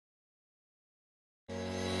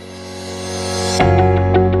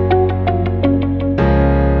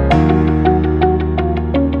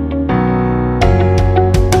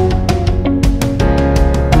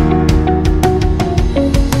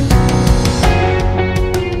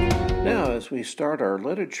as we start our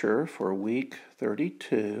literature for week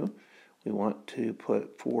 32, we want to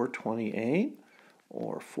put 428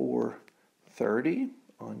 or 430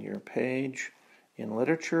 on your page in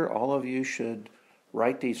literature. All of you should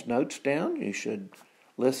write these notes down. You should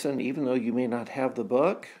listen, even though you may not have the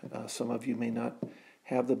book. Some of you may not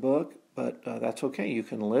have the book, but that's okay. You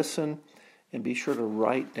can listen and be sure to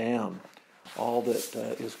write down all that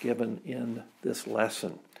is given in this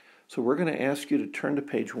lesson. So we're going to ask you to turn to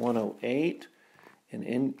page 108, and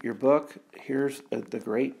in your book, here's the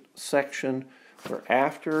great section where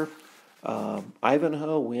after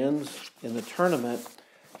Ivanhoe wins in the tournament,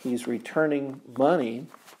 he's returning money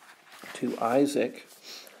to Isaac,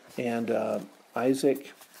 and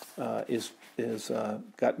Isaac is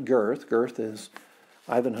got Girth. Girth is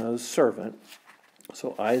Ivanhoe's servant.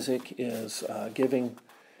 So Isaac is giving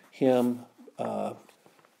him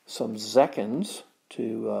some zecchins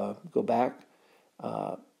to go back,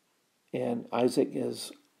 and Isaac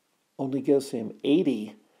only gives him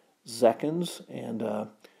 80 zecchins, and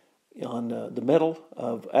on the middle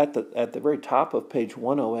of at the very top of page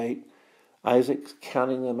 108, Isaac's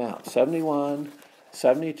counting them out. 71,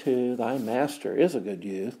 72, thy master is a good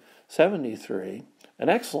youth. 73, an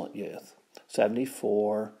excellent youth.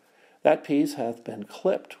 74, that piece hath been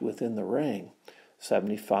clipped within the ring.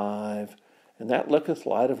 75, and that looketh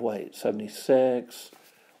light of weight. 76,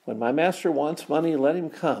 when my master wants money, let him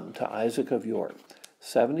come to Isaac of York.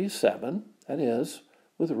 77, that is,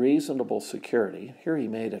 with reasonable security. Here he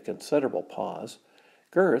made a considerable pause.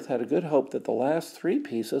 Girth had a good hope that the last three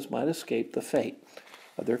pieces might escape the fate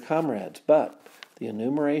of their comrades, but the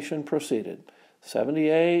enumeration proceeded.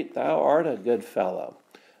 78, thou art a good fellow.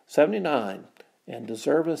 79, and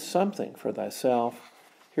deservest something for thyself.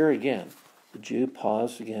 Here again, the Jew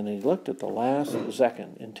paused again, and he looked at the last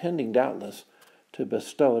zecchin, intending doubtless to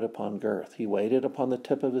bestow it upon Girth. He weighed it upon the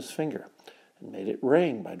tip of his finger, and made it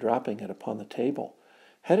ring by dropping it upon the table.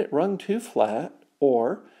 Had it rung too flat,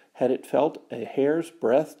 or had it felt a hair's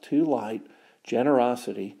breadth too light,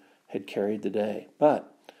 generosity had carried the day.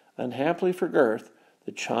 But, unhappily for Girth,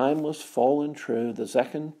 the chime was full and true, the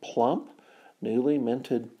zecchin plump, newly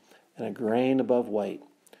minted, and a grain above weight.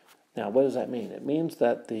 Now, what does that mean? It means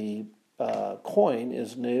that the coin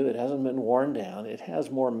is new. It hasn't been worn down. It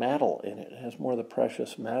has more metal in it. It has more of the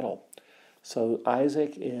precious metal. So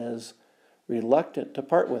Isaac is reluctant to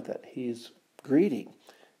part with it. He's greedy.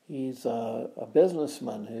 He's a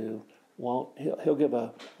businessman who won't. He'll give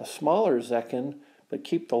a smaller zecchin, but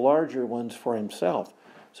keep the larger ones for himself.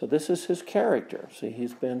 So this is his character. See,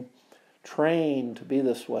 he's been trained to be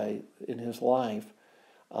this way in his life.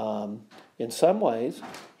 In some ways,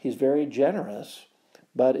 he's very generous,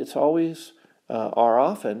 but it's always, or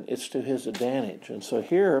often, it's to his advantage. And so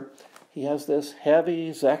here, he has this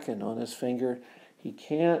heavy zecchin on his finger. He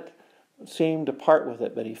can't seem to part with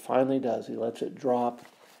it, but he finally does. He lets it drop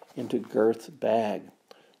into Girth's bag.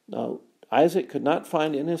 Now, Isaac could not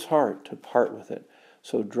find in his heart to part with it,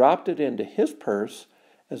 so dropped it into his purse,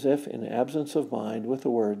 as if in absence of mind, with the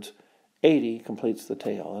words, 80 completes the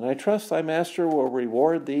tale, and I trust thy master will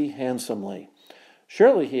reward thee handsomely.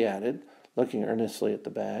 Surely, he added, looking earnestly at the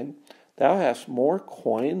bag, thou hast more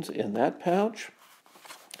coins in that pouch?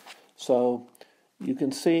 So you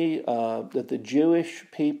can see that the Jewish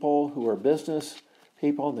people who were business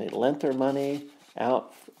people, they lent their money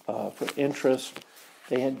out for interest.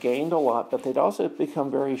 They had gained a lot, but they'd also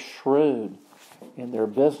become very shrewd in their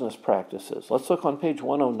business practices. Let's look on page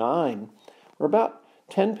 109. We're about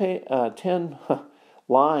 10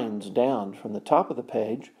 lines down from the top of the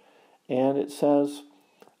page, and it says,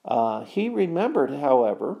 he remembered,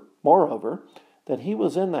 however, moreover, that he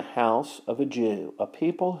was in the house of a Jew, a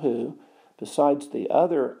people who, besides the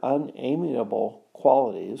other unamiable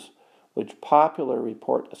qualities which popular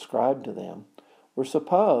report ascribed to them, were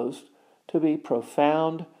supposed to be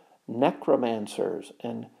profound necromancers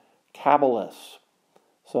and Kabbalists.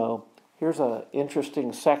 So here's an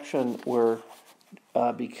interesting section where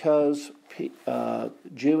because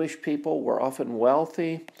Jewish people were often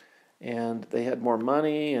wealthy and they had more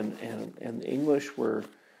money, and the English were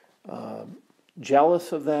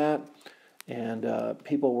jealous of that, and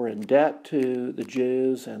people were in debt to the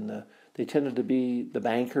Jews, and they tended to be the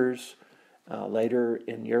bankers. Later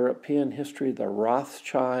in European history, the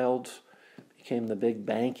Rothschilds became the big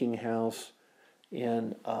banking house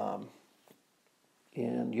in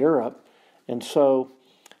Europe, and so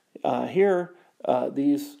here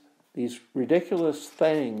these ridiculous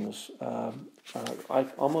things,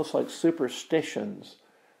 almost like superstitions,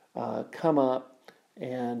 come up,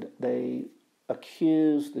 and they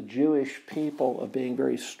accuse the Jewish people of being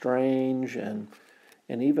very strange and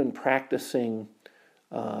even practicing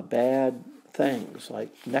bad things like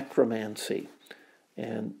necromancy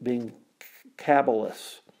and being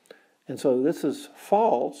Kabbalists. And so this is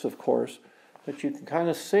false, of course, but you can kind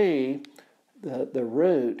of see the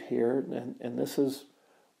root here, and this is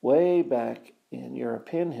way back in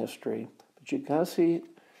European history, but you can kind of see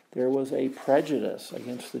there was a prejudice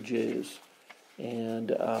against the Jews.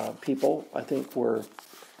 And people, I think, were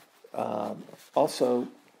also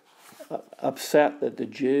upset that the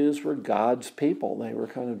Jews were God's people. They were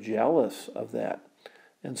kind of jealous of that.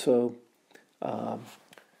 And so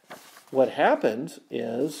what happens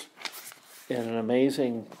is, in an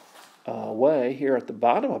amazing way, here at the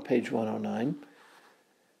bottom of page 109,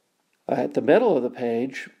 at the middle of the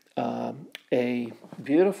page, a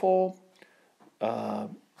beautiful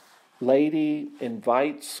lady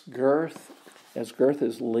invites Girth, as Girth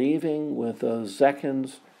is leaving with those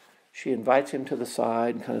Zechins. She invites him to the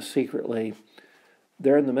side, kind of secretly.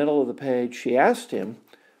 There in the middle of the page, she asked him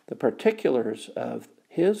the particulars of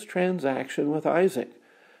his transaction with Isaac,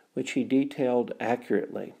 which he detailed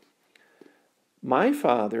accurately. "My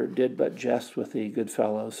father did but jest with thee, good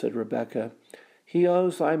fellow," said Rebekah. "He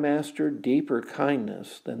owes thy master deeper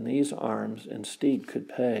kindness than these arms and steed could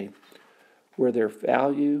pay, were their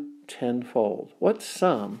value tenfold. What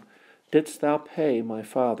sum didst thou pay my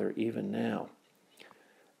father even now?"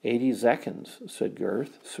 80 zechins, said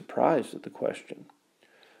Girth, surprised at the question.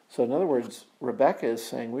 So in other words, Rebekah is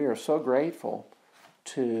saying, we are so grateful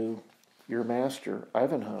to your master,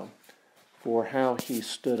 Ivanhoe, for how he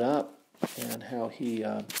stood up and how he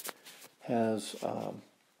has,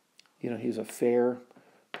 he's a fair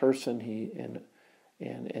person.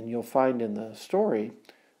 And you'll find in the story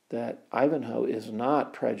that Ivanhoe is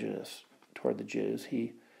not prejudiced toward the Jews.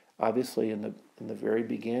 He obviously in the very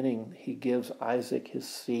beginning he gives Isaac his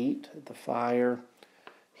seat at the fire.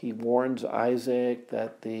 He warns Isaac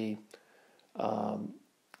that that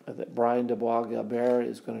Brian de Bois Guilbert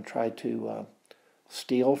is going to try to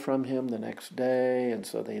steal from him the next day, and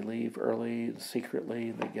so they leave early and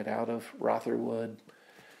secretly. They get out of Rotherwood.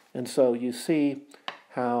 And so you see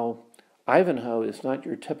how Ivanhoe is not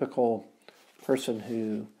your typical person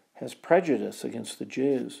who has prejudice against the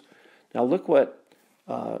Jews. Now look what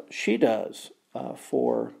she does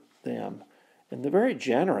for them. And they're very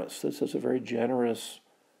generous. This is a very generous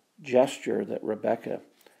gesture that Rebekah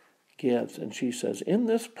gives. And she says, "In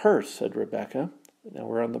this purse," said Rebekah, now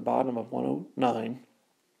we're on the bottom of 109,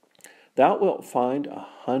 "thou wilt find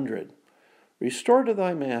 100. Restore to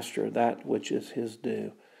thy master that which is his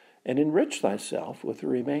due, and enrich thyself with the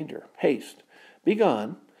remainder. Haste, be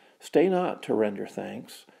gone, stay not to render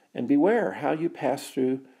thanks, and beware how you pass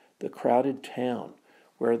through the crowded town,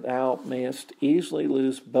 where thou mayest easily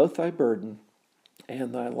lose both thy burden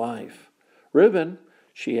and thy life. Reuben,"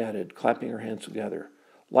 she added, clapping her hands together,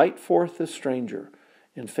 "light forth this stranger,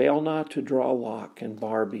 and fail not to draw lock and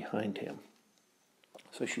bar behind him."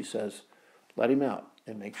 So she says, let him out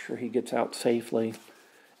and make sure he gets out safely.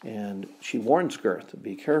 And she warns Girth to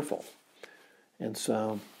be careful. And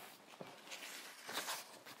so,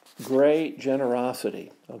 great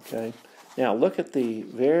generosity, okay? Now, look at the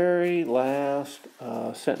very last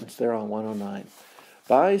sentence there on 109.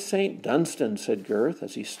 "By St. Dunstan," said Girth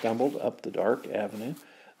as he stumbled up the dark avenue,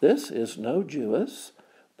 "this is no Jewess,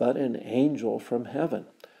 but an angel from heaven.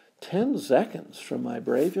 10 zechins from my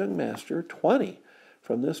brave young master, 20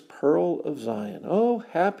 from this pearl of Zion. Oh,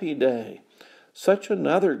 happy day! Such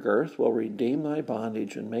another, Girth, will redeem thy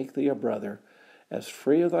bondage and make thee a brother, as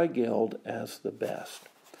free of thy guild as the best."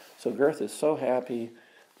 So Girth is so happy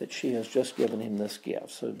that she has just given him this gift.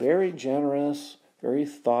 So very generous, very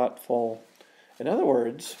thoughtful. In other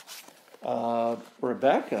words,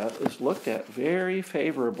 Rebekah is looked at very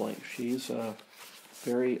favorably. She's a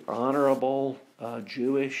very honorable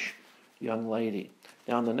Jewish young lady.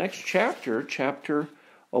 Now in the next chapter, chapter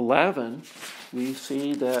 11, we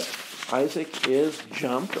see that Isaac is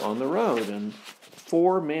jumped on the road, and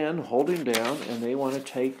 4 men hold him down, and they want to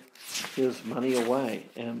take his money away.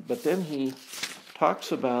 But then he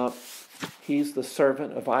talks about he's the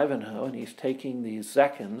servant of Ivanhoe, and he's taking these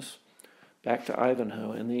zechins back to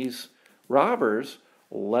Ivanhoe, and these robbers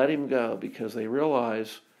let him go because they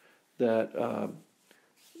realize that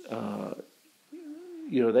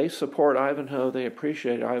they support Ivanhoe, they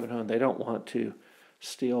appreciate Ivanhoe, and they don't want to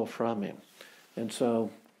steal from him. And so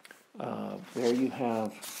there you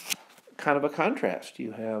have kind of a contrast.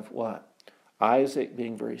 You have what? Isaac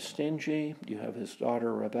being very stingy. You have his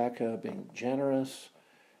daughter Rebekah being generous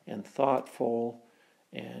and thoughtful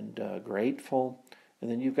and grateful. And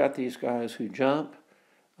then you've got these guys who jump,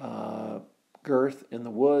 Girth in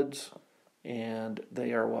the woods, and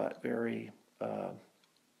they are what? Very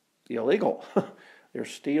illegal. They're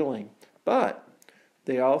stealing. But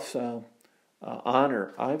they also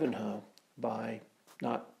honor Ivanhoe by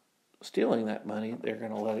not stealing that money. They're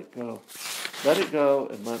going to let it go. Let it go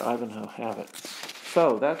and let Ivanhoe have it.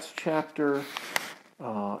 So that's chapter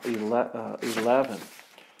 11.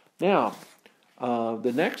 Now,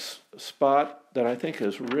 the next spot that I think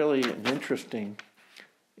is really interesting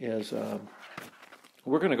is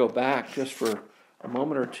we're going to go back just for a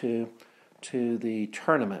moment or two to the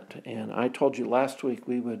tournament. And I told you last week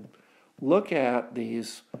we would look at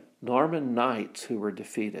these Norman knights who were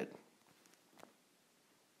defeated.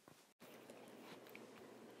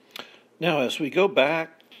 Now, as we go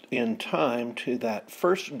back in time to that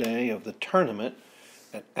first day of the tournament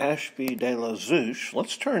at Ashby de la Zouche,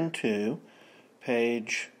 let's turn to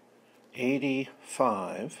page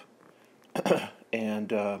 85,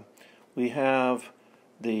 and we have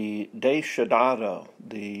the Deschadado,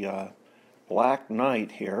 the Black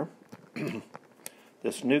Knight here,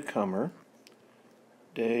 this newcomer,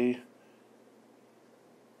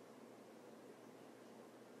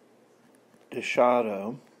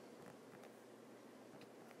 Deschadado.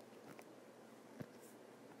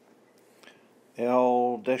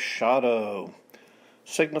 El Deschado,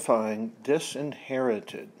 signifying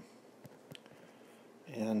disinherited.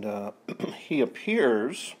 And he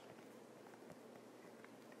appears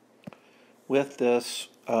with this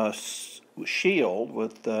shield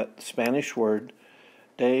with the Spanish word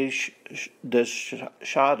Deschado,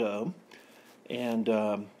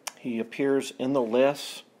 and he appears in the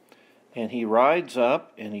lists, and he rides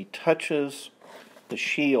up and he touches the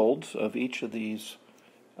shields of each of these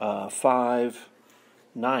 5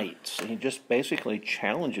 knights, and he just basically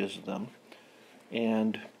challenges them.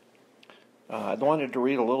 And I wanted to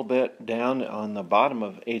read a little bit down on the bottom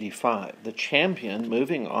of 85. The champion,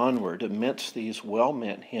 moving onward amidst these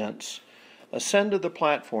well-meant hints, ascended the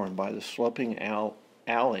platform by the sloping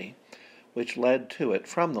alley which led to it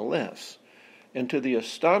from the lists, and to the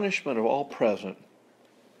astonishment of all present,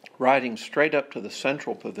 riding straight up to the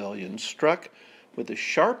central pavilion, struck with the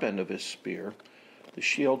sharp end of his spear the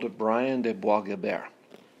shield of Brian de Boisguilbert,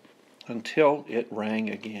 until it rang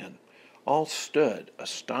again. All stood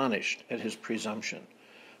astonished at his presumption,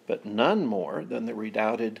 but none more than the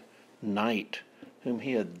redoubted knight, whom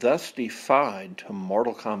he had thus defied to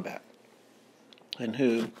mortal combat, and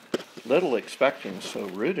who, little expecting so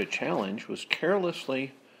rude a challenge, was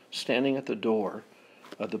carelessly standing at the door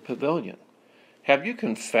of the pavilion. "Have you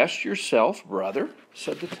confessed yourself, brother?"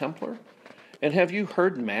 said the Templar. "And have you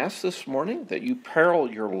heard Mass this morning, that you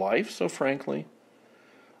peril your life so frankly?"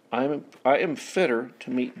 I am fitter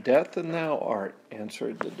to meet death than thou art,"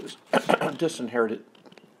 answered the disinherited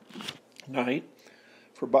knight,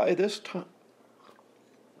 for by this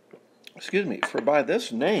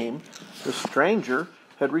name the stranger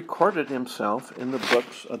had recorded himself in the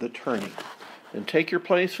books of the tourney. "Then take your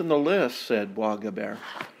place in the list," said Boisguilbert,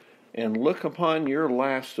 "and look upon your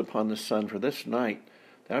last upon the sun, for this night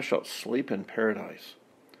thou shalt sleep in paradise."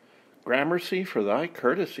 "Gramercy for thy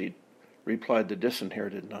courtesy," replied the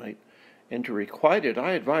disinherited knight, "and to requite it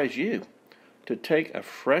I advise you to take a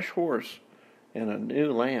fresh horse and a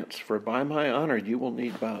new lance, for by my honor you will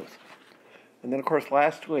need both." And then, of course,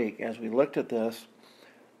 last week, as we looked at this,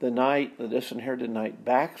 the disinherited knight,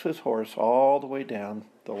 backs his horse all the way down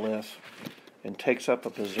the list and takes up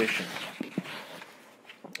a position.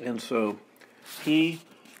 And so he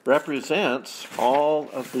represents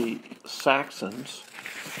all of the Saxons,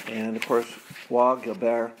 and of course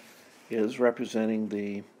Boisguilbert is representing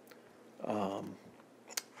the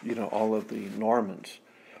all of the Normans.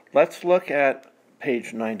 Let's look at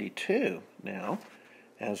page 92 now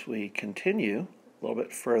as we continue a little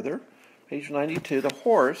bit further. Page 92, the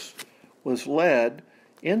horse was led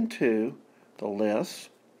into the lists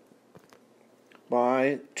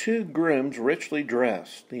by 2 grooms richly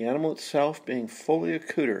dressed, the animal itself being fully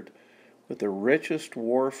accoutred with the richest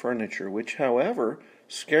war furniture, which, however,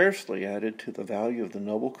 scarcely added to the value of the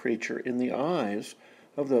noble creature in the eyes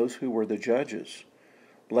of those who were the judges.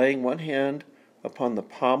 Laying one hand upon the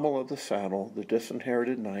pommel of the saddle, the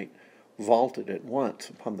disinherited knight vaulted at once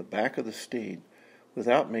upon the back of the steed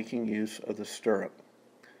without making use of the stirrup,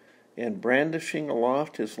 and brandishing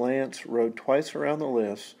aloft his lance, rode twice around the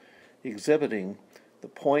lists, exhibiting the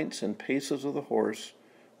points and paces of the horse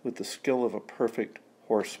with the skill of a perfect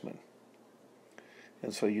horseman.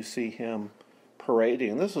 And so you see him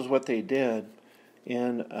parading. This is what they did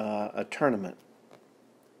in a tournament.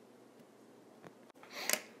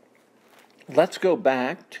 Let's go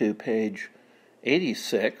back to page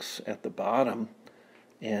 86 at the bottom,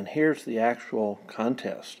 and here's the actual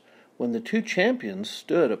contest. When the 2 champions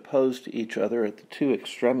stood opposed to each other at the 2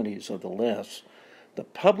 extremities of the lists, The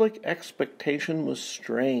public expectation was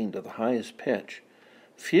strained to the highest pitch.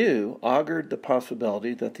 Few augured the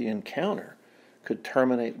possibility that the encounter could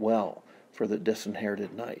terminate well for the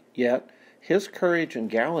disinherited knight. Yet his courage and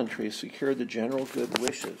gallantry secured the general good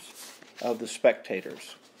wishes of the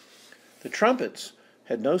spectators. The trumpets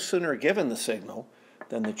had no sooner given the signal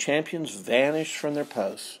than the champions vanished from their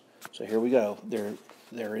posts. So here we go.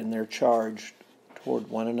 They're in their charge toward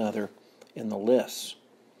one another in the lists.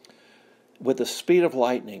 With the speed of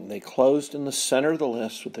lightning, they closed in the center of the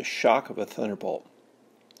lists with the shock of a thunderbolt.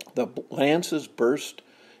 The lances burst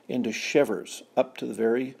into shivers up to the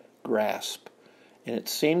very grasp, and it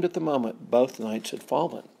seemed at the moment both knights had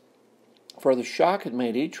fallen, for the shock had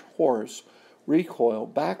made each horse recoil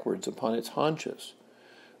backwards upon its haunches.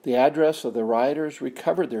 The address of the riders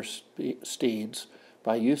recovered their steeds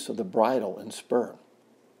by use of the bridle and spur,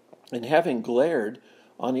 and having glared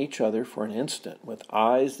on each other for an instant with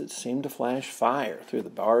eyes that seemed to flash fire through the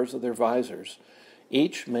bars of their visors,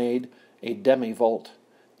 each made a demi-volte,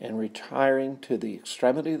 and retiring to the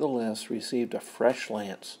extremity of the lists, received a fresh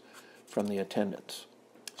lance from the attendants.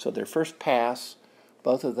 So their first pass,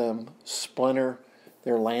 both of them splinter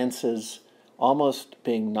their lances, almost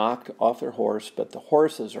being knocked off their horse, but the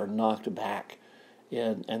horses are knocked back,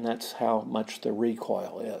 and that's how much the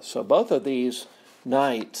recoil is. So both of these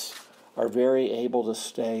knights are very able to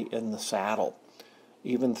stay in the saddle,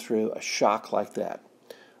 even through a shock like that.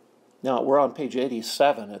 Now, we're on page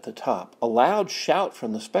 87 at the top. A loud shout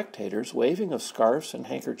from the spectators, waving of scarfs and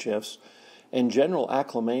handkerchiefs, and general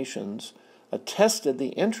acclamations attested the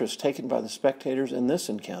interest taken by the spectators in this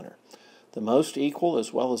encounter, the most equal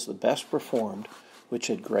as well as the best performed which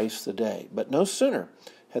had graced the day. But no sooner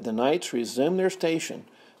had the knights resumed their station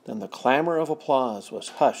than the clamor of applause was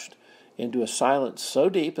hushed into a silence so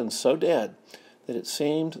deep and so dead that it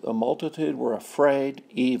seemed the multitude were afraid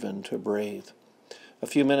even to breathe. A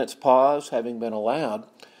few minutes' pause having been allowed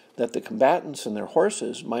that the combatants and their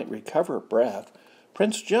horses might recover breath,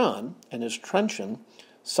 Prince John and his truncheon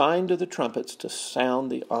signed to the trumpets to sound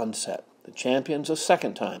the onset. The champions a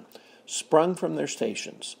second time sprung from their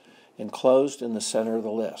stations and closed in the center of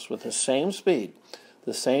the list with the same speed,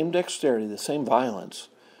 the same dexterity, the same violence,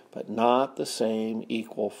 but not the same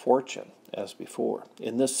equal fortune as before.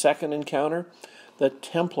 In this second encounter, the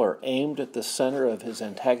Templar aimed at the center of his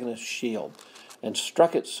antagonist's shield and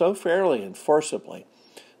struck it so fairly and forcibly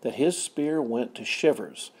that his spear went to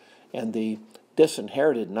shivers, and the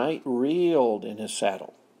disinherited knight reeled in his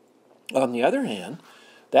saddle. On the other hand,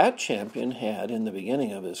 that champion had, in the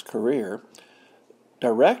beginning of his career,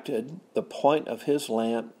 directed the point of his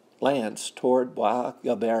lance toward Bois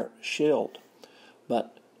Guilbert's shield,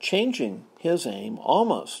 but changing his aim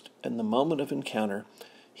almost in the moment of encounter,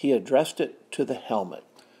 he addressed it to the helmet,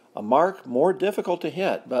 a mark more difficult to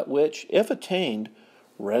hit, but which, if attained,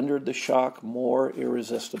 rendered the shock more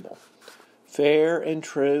irresistible. Fair and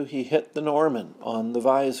true, he hit the Norman on the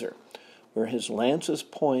visor, where his lance's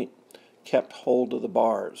point kept hold of the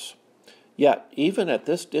bars. Yet, even at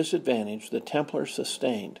this disadvantage, the Templar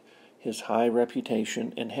sustained his high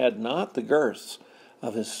reputation, and had not the girths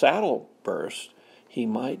of his saddle burst, he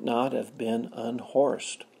might not have been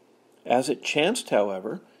unhorsed. As it chanced,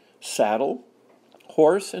 however, saddle,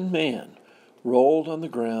 horse, and man rolled on the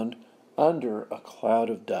ground under a cloud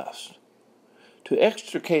of dust. To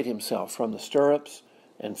extricate himself from the stirrups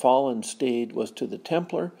and fallen steed was to the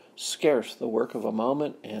Templar scarce the work of a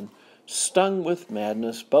moment, and stung with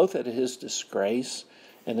madness both at his disgrace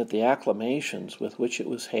and at the acclamations with which it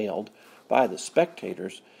was hailed by the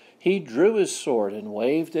spectators, he drew his sword and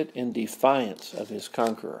waved it in defiance of his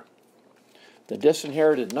conqueror. The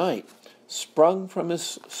disinherited knight sprung from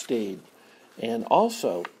his steed and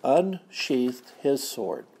also unsheathed his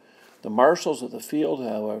sword. The marshals of the field,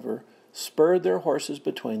 however, spurred their horses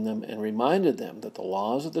between them and reminded them that the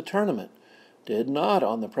laws of the tournament did not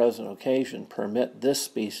on the present occasion permit this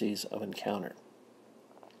species of encounter.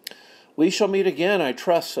 "We shall meet again, I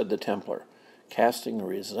trust," said the Templar, casting a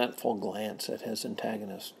resentful glance at his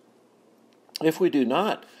antagonist. "If we do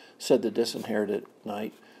not," said the disinherited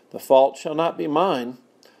knight, "the fault shall not be mine.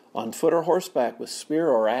 On foot or horseback, with spear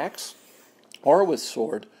or axe, or with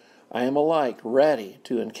sword, I am alike ready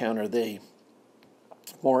to encounter thee."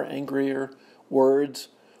 More angrier words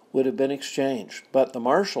would have been exchanged, but the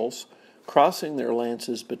marshals, crossing their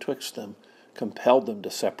lances betwixt them, compelled them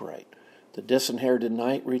to separate. The disinherited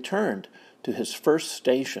knight returned to his first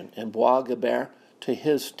station, and Bois Guilbert to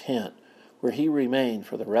his tent, where he remained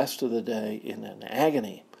for the rest of the day in an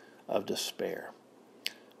agony of despair.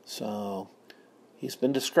 So he's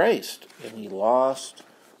been disgraced, and he lost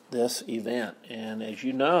this event. And as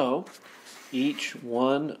you know, each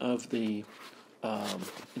one of the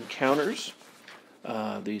encounters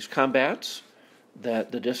these combats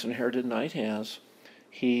that the disinherited knight has,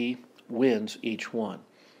 he wins each one.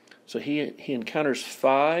 So he encounters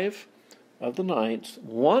 5 of the knights.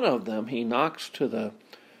 One of them he knocks to the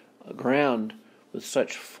ground with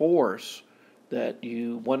such force that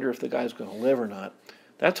you wonder if the guy's going to live or not.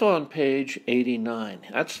 That's on page 89.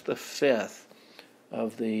 That's the 5th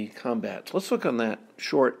of the combats. Let's look on that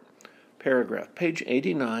short paragraph. Page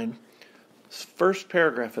 89, first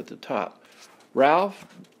paragraph at the top. Ralph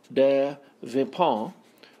de Vipon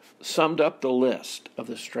summed up the list of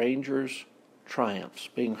the stranger's triumphs,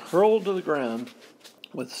 being hurled to the ground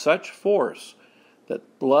with such force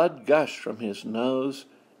that blood gushed from his nose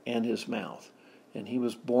and his mouth, and he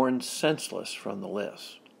was borne senseless from the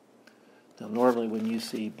list. Now, normally when you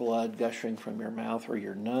see blood gushing from your mouth or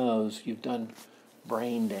your nose, you've done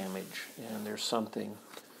brain damage, and there's something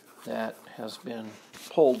that has been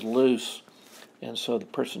pulled loose, and so the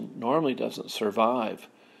person normally doesn't survive.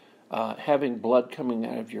 Having blood coming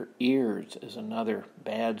out of your ears is another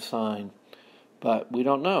bad sign, but we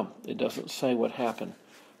don't know. It doesn't say what happened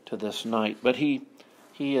to this knight, but he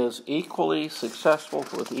is equally successful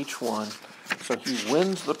with each one, so he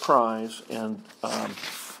wins the prize, and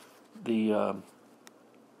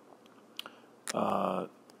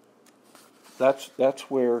that's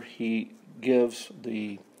where he gives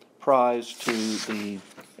the prize to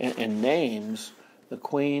and names the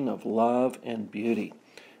Queen of Love and Beauty.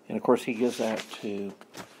 And of course he gives that to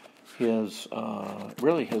his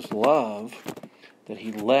love that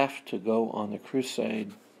he left to go on the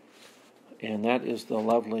crusade, and that is the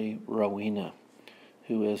lovely Rowena,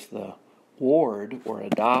 who is the ward or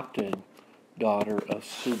adopted daughter of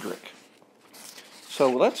Cedric. So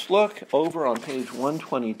let's look over on page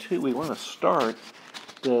 122. We want to start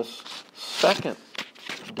this second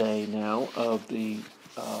day now of the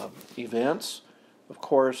events. Of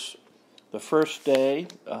course, the first day,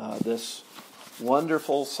 this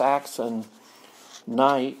wonderful Saxon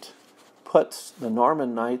knight puts the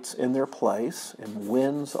Norman knights in their place and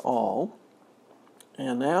wins all.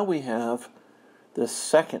 And now we have this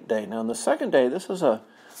second day. Now, in the second day, this is a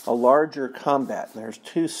larger combat. There's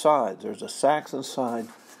 2 sides. There's a Saxon side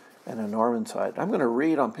and a Norman side. I'm going to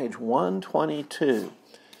read on page 122.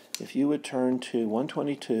 If you would turn to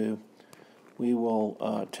 122, we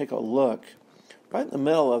will take a look right in the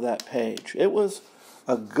middle of that page. It was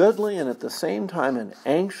a goodly and at the same time an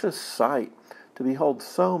anxious sight to behold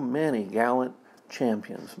so many gallant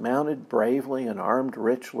champions, mounted bravely and armed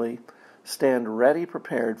richly, stand ready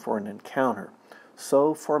prepared for an encounter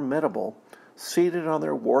so formidable, seated on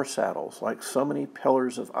their war saddles like so many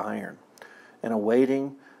pillars of iron, and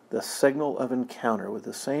awaiting the signal of encounter with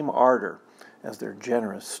the same ardor as their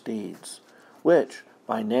generous steeds, which,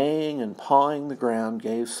 by neighing and pawing the ground,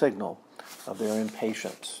 gave signal of their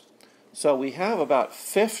impatience. So we have about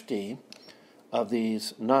 50 of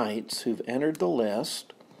these knights who've entered the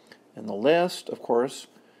list, and the list, of course,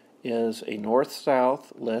 is a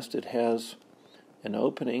north-south list. It has an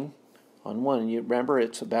opening on one. You remember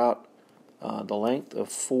it's about the length of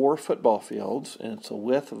 4 football fields, and it's a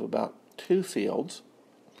width of about 2 fields.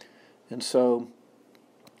 And so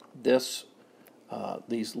these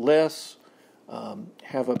lists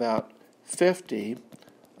have about 50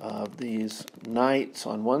 of these knights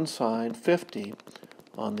on one side, 50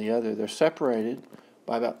 on the other. They're separated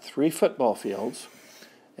by about 3 football fields,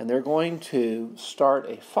 and they're going to start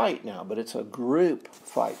a fight now, but it's a group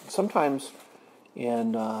fight. Sometimes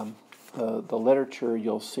in the literature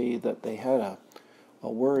you'll see that they had a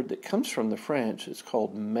word that comes from the French. It's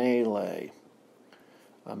called melee.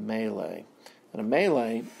 A melee. And a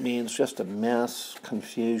melee means just a mess,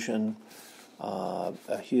 confusion,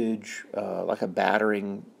 a huge, like a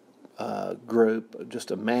battering group,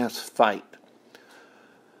 just a mass fight.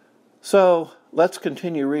 So let's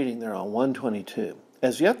continue reading there on 122.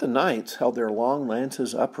 As yet the knights held their long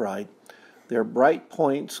lances upright, their bright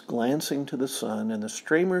points glancing to the sun, and the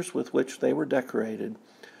streamers with which they were decorated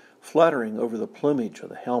fluttering over the plumage of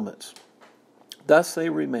the helmets. Thus they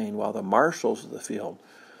remained while the marshals of the field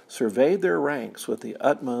surveyed their ranks with the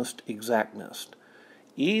utmost exactness,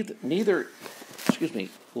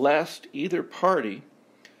 lest either party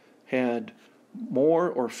had more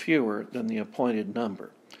or fewer than the appointed number.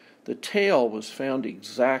 The tale was found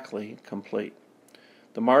exactly complete.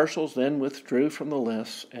 The marshals then withdrew from the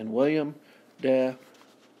lists, and William de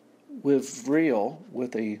Wivriel,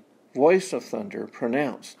 with a voice of thunder,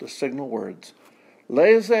 pronounced the signal words,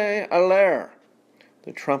 "Laissez aller."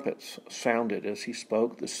 The trumpets sounded as he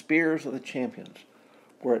spoke. The spears of the champions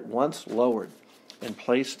were at once lowered and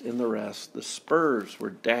placed in the rest. The spurs were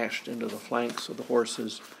dashed into the flanks of the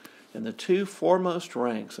horses, and the two foremost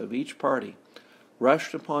ranks of each party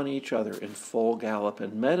rushed upon each other in full gallop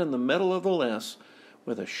and met in the middle of the lists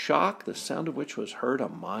with a shock the sound of which was heard a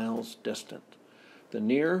miles distant.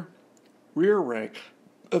 The rear rank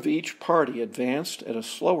of each party advanced at a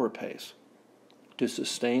slower pace to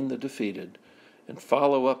sustain the defeated and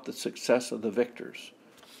follow up the success of the victors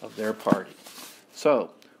of their party.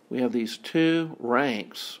 So we have these two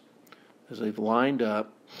ranks as they've lined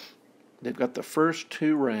up. They've got the first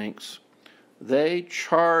two ranks. They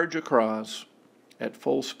charge across at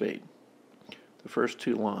full speed, the first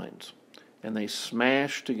two lines, and they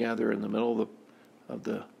smash together in the middle of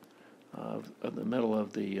the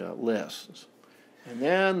lists. And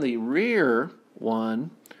then the rear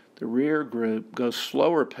group goes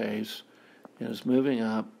slower pace and is moving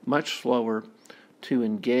up much slower to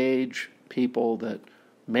engage people that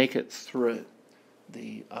make it through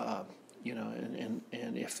the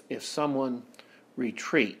and if someone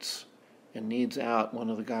retreats and needs out,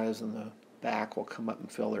 one of the guys in the back will come up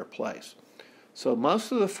and fill their place. So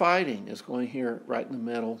most of the fighting is going here right in the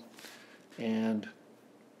middle, and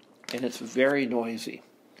it's very noisy.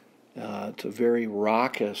 It's a very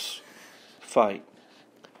raucous fight.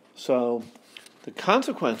 So the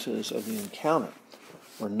consequences of the encounter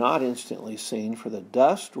were not instantly seen, for the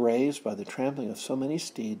dust raised by the trampling of so many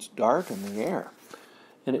steeds darkened the air,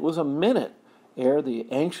 and it was a minute ere the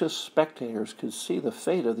anxious spectators could see the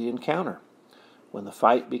fate of the encounter. When the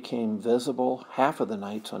fight became visible, half of the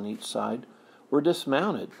knights on each side were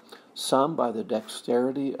dismounted, some by the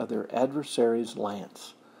dexterity of their adversaries'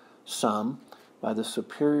 lance, some by the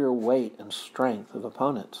superior weight and strength of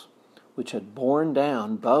opponents, which had borne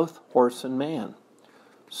down both horse and man.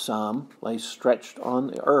 Some lay stretched on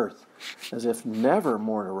the earth, as if never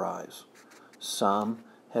more to rise. Some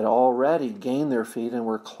had already gained their feet and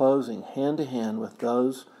were closing hand to hand with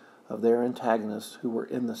those of their antagonists who were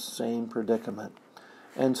in the same predicament,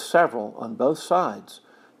 and several on both sides,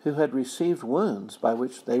 who had received wounds by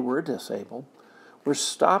which they were disabled, were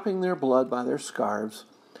stopping their blood by their scarves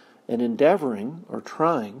and endeavoring, or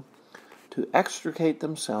trying, to extricate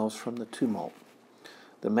themselves from the tumult.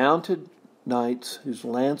 The mounted knights, whose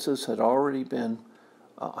lances had almost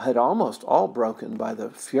all broken by the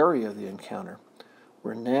fury of the encounter,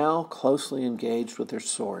 were now closely engaged with their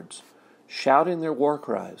swords, shouting their war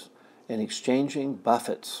cries and exchanging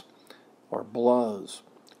buffets or blows,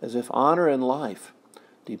 as if honor and life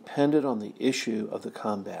depended on the issue of the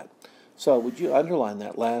combat. So would you underline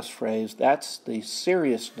that last phrase? That's the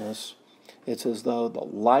seriousness. It's as though the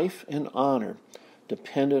life and honor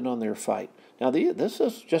depended on their fight. Now, this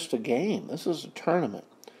is just a game. This is a tournament.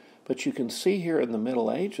 But you can see here in the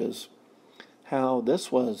Middle Ages how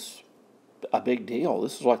this was a big deal.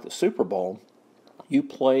 This is like the Super Bowl. You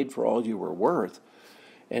played for all you were worth.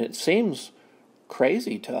 And it seems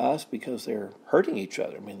crazy to us because they're hurting each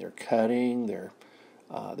other. I mean, they're cutting.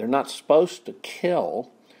 They're not supposed to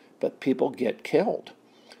kill, but people get killed.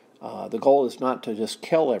 The goal is not to just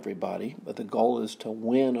kill everybody, but the goal is to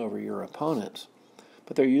win over your opponents.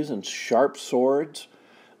 But they're using sharp swords.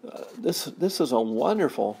 This is a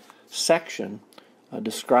wonderful section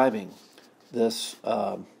describing this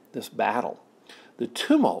battle. The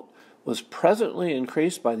tumult was presently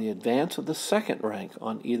increased by the advance of the second rank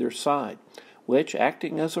on either side, which,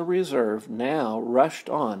 acting as a reserve, now rushed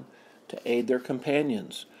on to aid their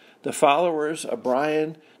companions. The followers of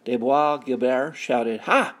Brian de Bois Guilbert shouted,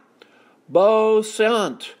 "Ha! Beau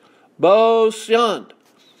Saint! Beau Saint!"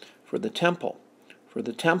 For the temple, for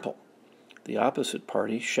the temple. The opposite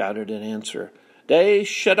party shouted in answer, "De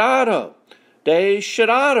Shadado! De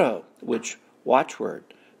Shadado!" which watchword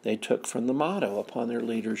they took from the motto upon their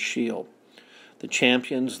leader's shield. The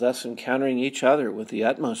champions thus encountering each other with the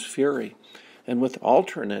utmost fury, and with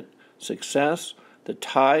alternate success, the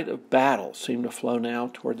tide of battle seemed to flow now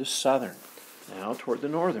toward the southern, now toward the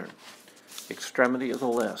northern extremity of the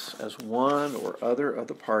lists, as one or other of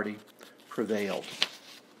the party prevailed.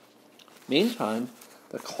 Meantime,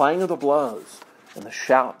 the clang of the blows and the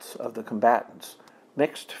shouts of the combatants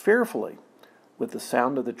mixed fearfully with the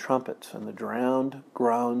sound of the trumpets and the drowned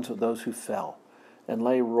groans of those who fell, and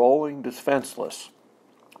lay rolling defenseless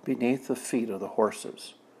beneath the feet of the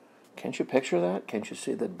horses. Can't you picture that? Can't you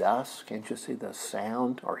see the dust? Can't you see the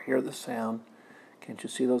sound or hear the sound? Can't you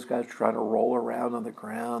see those guys trying to roll around on the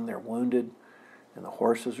ground? They're wounded, and the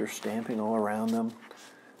horses are stamping all around them.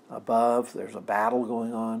 Above, there's a battle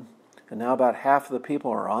going on, and now about half of the people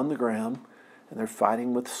are on the ground, and they're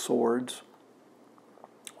fighting with swords.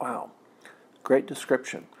 Wow. Great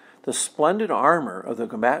description. The splendid armor of the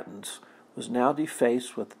combatants was now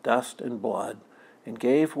defaced with dust and blood, and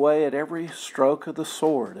gave way at every stroke of the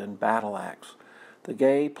sword and battle axe. The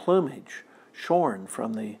gay plumage, shorn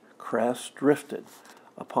from the crest, drifted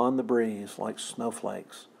upon the breeze like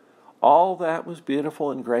snowflakes. All that was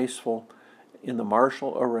beautiful and graceful in the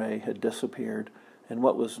martial array had disappeared, and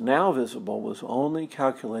what was now visible was only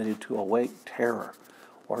calculated to awake terror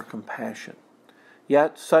or compassion.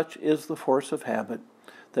 Yet such is the force of habit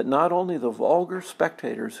that not only the vulgar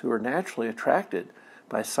spectators who are naturally attracted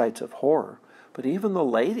by sights of horror, but even the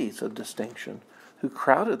ladies of distinction who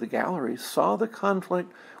crowded the galleries saw the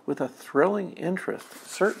conflict with a thrilling interest,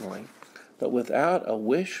 certainly, but without a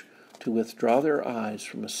wish to withdraw their eyes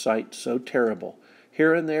from a sight so terrible.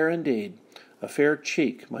 Here and there, indeed, a fair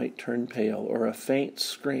cheek might turn pale, or a faint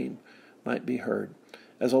scream might be heard,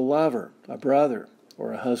 as a lover, a brother,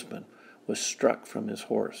 or a husband was struck from his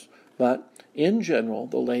horse. But, in general,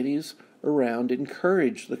 the ladies around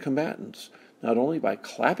encouraged the combatants, not only by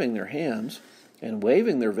clapping their hands and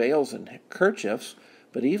waving their veils and kerchiefs,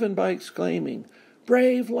 but even by exclaiming,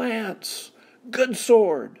 "Brave lance! Good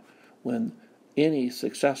sword!" when any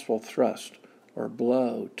successful thrust or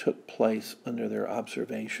blow took place under their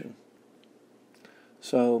observation.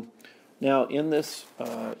 So, now in this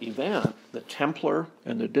event, the Templar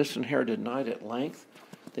and the Disinherited Knight at length,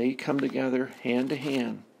 they come together hand to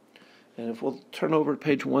hand. And if we'll turn over to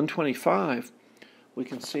page 125, we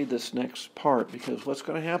can see this next part, because what's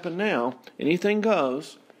going to happen now, anything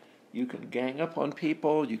goes. You can gang up on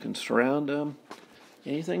people, you can surround them,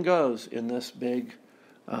 anything goes in this big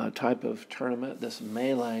type of tournament, this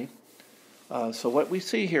melee. So what we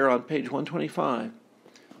see here on page 125,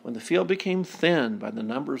 when the field became thin by the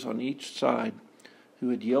numbers on each side who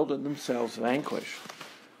had yielded themselves vanquished,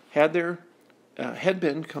 had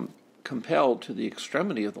been compelled to the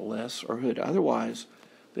extremity of the lists, or who had otherwise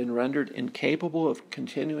been rendered incapable of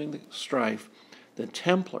continuing the strife, the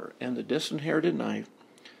Templar and the Disinherited Knight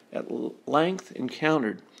at length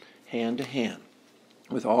encountered hand to hand,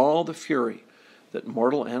 with all the fury that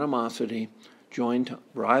mortal animosity joined to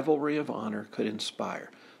rivalry of honor could inspire.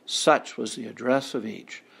 Such was the address of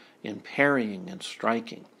each, in parrying and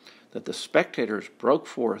striking, that the spectators broke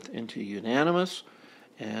forth into unanimous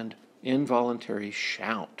and involuntary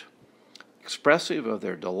shout, expressive of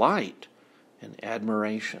their delight and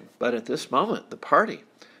admiration. But at this moment, the party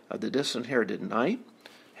of the Disinherited Knight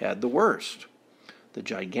had the worst. The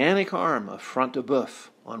gigantic arm of Front de Boeuf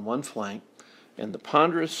on one flank, and the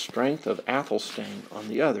ponderous strength of Athelstane on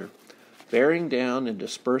the other, bearing down and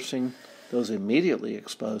dispersing those immediately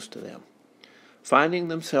exposed to them. Finding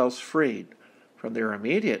themselves freed from their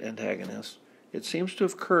immediate antagonists, it seems to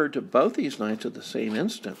have occurred to both these knights at the same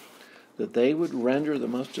instant that they would render the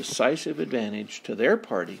most decisive advantage to their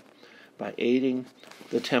party by aiding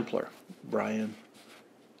the Templar, Brian,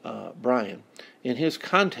 in his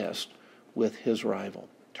contest with his rival.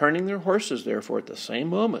 Turning their horses, therefore, at the same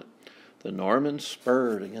moment, the Normans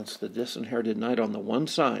spurred against the Disinherited Knight on the one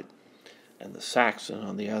side and the Saxon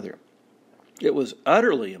on the other. It was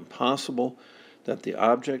utterly impossible that the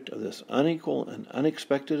object of this unequal and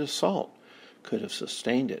unexpected assault could have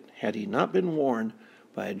sustained it, had he not been warned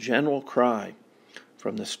by a general cry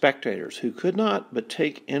from the spectators, who could not but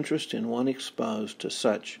take interest in one exposed to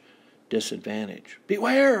such disadvantage.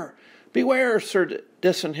 "Beware! Beware, Sir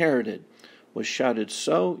Disinherited!" was shouted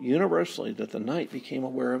so universally that the knight became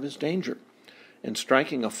aware of his danger, and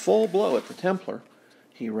striking a full blow at the Templar,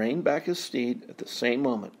 he reined back his steed at the same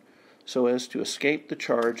moment, so as to escape the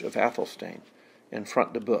charge of Athelstane and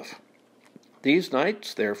Front de Boeuf. These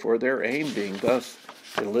knights, therefore, their aim being thus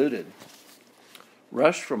eluded,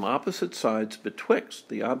 rushed from opposite sides betwixt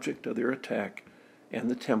the object of their attack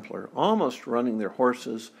and the Templar, almost running their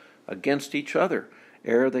horses against each other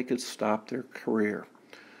ere they could stop their career.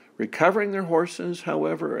 Recovering their horses,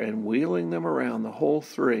 however, and wheeling them around, the whole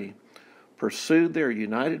three pursued their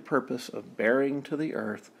united purpose of bearing to the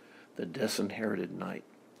earth the Disinherited Knight.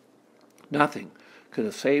 Nothing could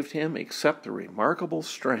have saved him except the remarkable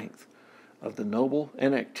strength of the noble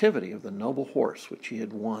and activity of the noble horse which he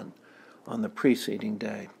had won on the preceding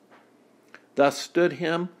day. This stood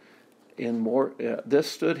him in more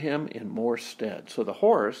stead. So the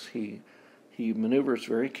horse, he maneuvers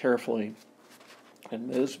very carefully and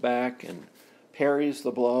moves back and parries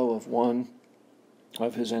the blow of one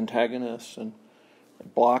of his antagonists and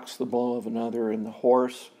blocks the blow of another, and the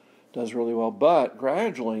horse does really well. But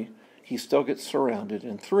gradually, he still gets surrounded,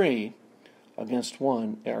 and three against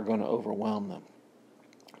one are going to overwhelm them.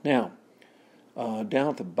 Now, down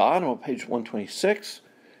at the bottom of page 126,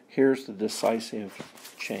 here's the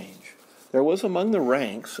decisive change. There was among the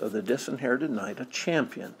ranks of the Disinherited Knight a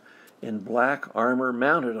champion in black armor,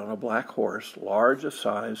 mounted on a black horse, large of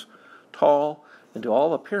size, tall, and to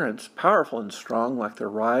all appearance powerful and strong, like the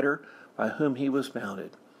rider by whom he was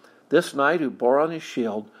mounted. This knight, who bore on his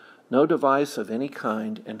shield no device of any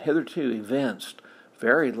kind, and hitherto evinced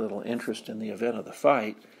very little interest in the event of the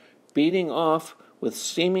fight, beating off with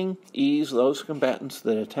seeming ease those combatants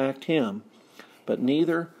that attacked him, but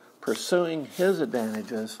neither pursuing his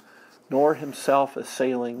advantages nor himself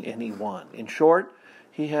assailing any one. In short,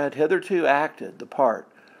 he had hitherto acted the part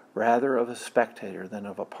rather of a spectator than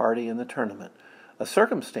of a party in the tournament, a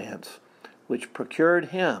circumstance which procured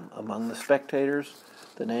him among the spectators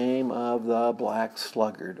the name of the Black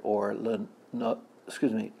Sluggard, or le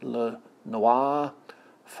Noir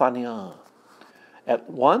Fainéant. At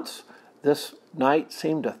once, this knight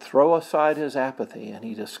seemed to throw aside his apathy, and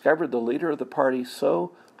he discovered the leader of the party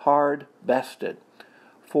so hard bested.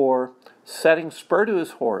 For, setting spur to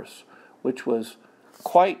his horse, which was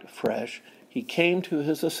quite fresh, he came to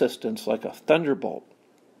his assistance like a thunderbolt,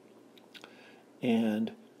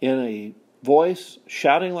 and in a voice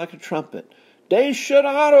shouting like a trumpet,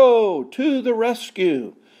 "Descharado, to the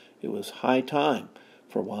rescue!" It was high time,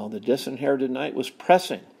 for while the disinherited knight was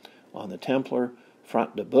pressing on the Templar,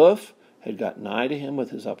 Front de Boeuf had got nigh to him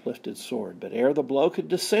with his uplifted sword. But ere the blow could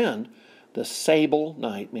descend, the sable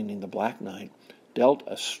knight, meaning the Black Knight, dealt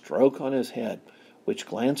a stroke on his head, which,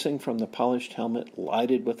 glancing from the polished helmet,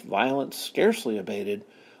 lighted with violence scarcely abated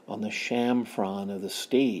on the chamfron of the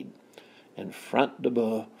steed, and Front de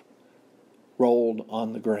Boeuf rolled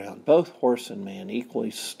on the ground, both horse and man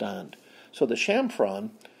equally stunned. So the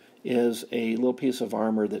chamfron is a little piece of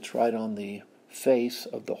armor that's right on the face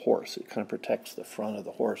of the horse. It kind of protects the front of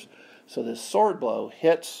the horse. So this sword blow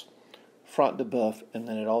hits Front de Boeuf, and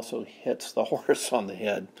then it also hits the horse on the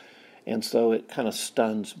head, and so it kind of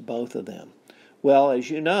stuns both of them. Well, as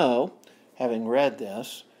you know, having read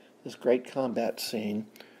this great combat scene,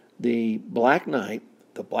 the Black Knight,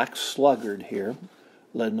 the Black Sluggard here,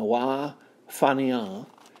 Le Noir Fainéant,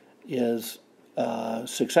 is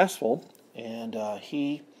successful, and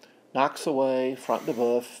he knocks away Front de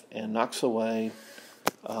Boeuf and knocks away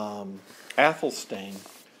Athelstane.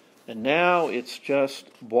 And now it's just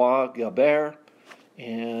Bois Guilbert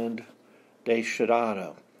and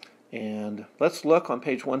Descharado. And let's look on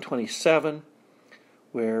page 127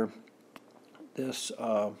 where this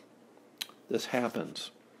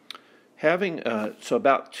happens. So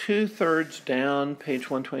about 2/3 down, page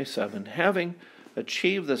 127, having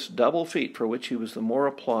achieved this double feat for which he was the more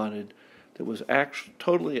applauded, that was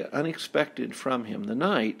totally unexpected from him, the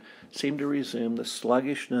knight seemed to resume the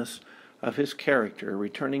sluggishness of his character,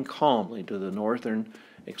 returning calmly to the northern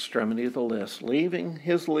extremity of the list, leaving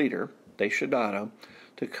his leader, Descharado,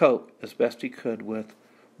 to cope as best he could with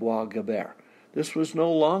Bois Guilbert. This was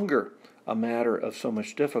no longer a matter of so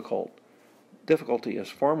much difficulty as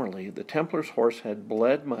formerly. The Templar's horse had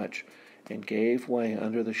bled much and gave way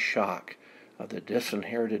under the shock of the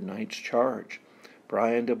disinherited knight's charge.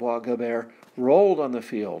 Brian de Bois Guilbert rolled on the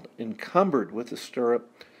field, encumbered with the stirrup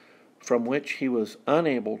from which he was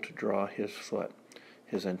unable to draw his foot.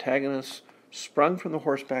 His antagonist sprung from the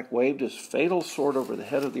horseback, waved his fatal sword over the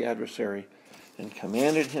head of the adversary, and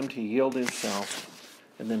commanded him to yield himself.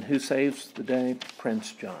 And then who saves the day?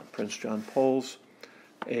 Prince John. Prince John pulls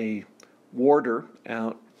a warder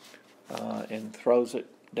out and throws it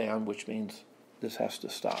down, which means this has to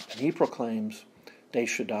stop. And he proclaims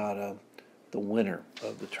Descharado the winner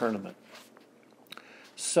of the tournament.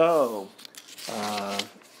 So,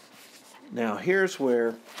 now here's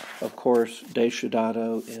where, of course,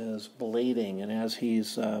 Descharado is bleeding, and as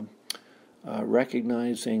he's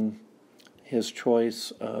recognizing his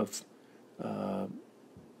choice of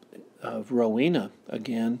Rowena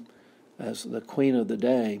again as the queen of the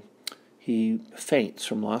day, he faints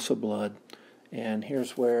from loss of blood, and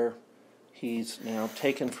here's where he's now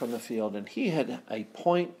taken from the field, and he had a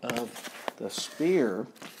point of the spear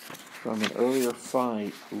from an earlier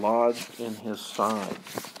fight lodged in his side.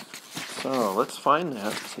 So let's find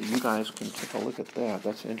that so you guys can take a look at that.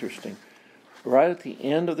 That's interesting. Right at the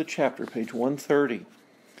end of the chapter, page 130,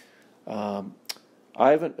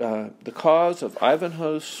 the cause of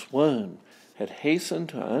Ivanhoe's swoon had hastened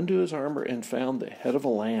to undo his armor and found the head of a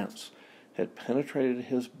lance had penetrated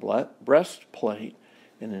his breastplate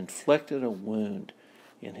and inflicted a wound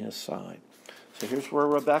in his side. So here's where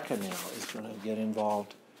Rebecca now is going to get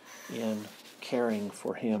involved in caring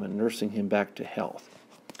for him and nursing him back to health.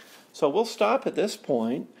 So we'll stop at this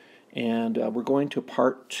point, and we're going to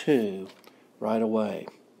part 2 right away.